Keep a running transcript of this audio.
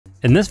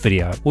In this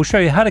video, we'll show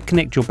you how to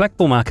connect your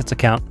BlackBull Markets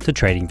account to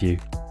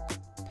TradingView.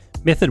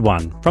 Method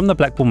 1. From the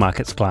BlackBull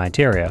Markets client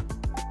area.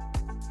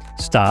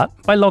 Start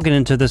by logging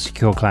into the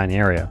Secure Client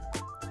area.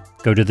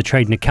 Go to the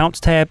Trading Accounts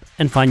tab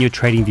and find your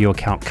TradingView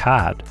account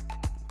card.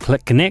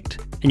 Click Connect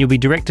and you'll be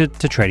directed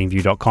to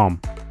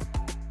TradingView.com.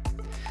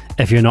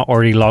 If you're not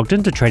already logged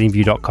into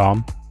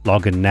TradingView.com,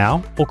 log in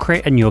now or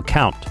create a new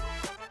account.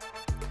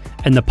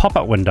 In the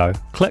pop-up window,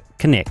 click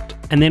Connect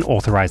and then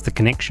authorize the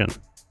connection.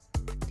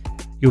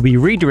 You'll be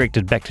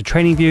redirected back to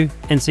TradingView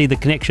and see the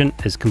connection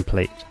is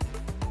complete.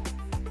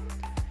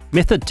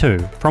 Method 2.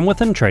 From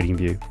within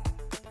TradingView.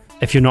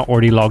 If you're not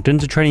already logged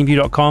into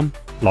TradingView.com,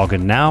 log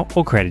in now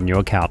or create a new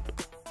account.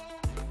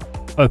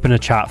 Open a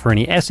chart for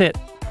any asset,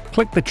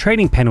 click the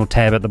Trading Panel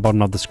tab at the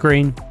bottom of the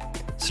screen,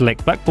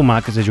 select BlackBull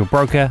Markets as your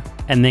broker,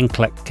 and then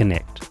click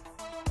Connect.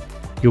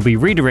 You'll be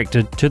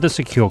redirected to the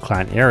Secure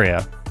Client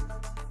area.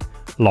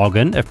 Log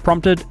in if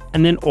prompted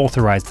and then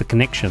authorize the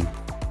connection.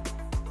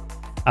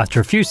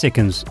 After a few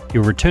seconds,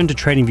 you'll return to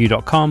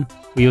TradingView.com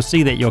where you'll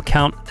see that your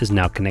account is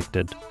now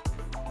connected.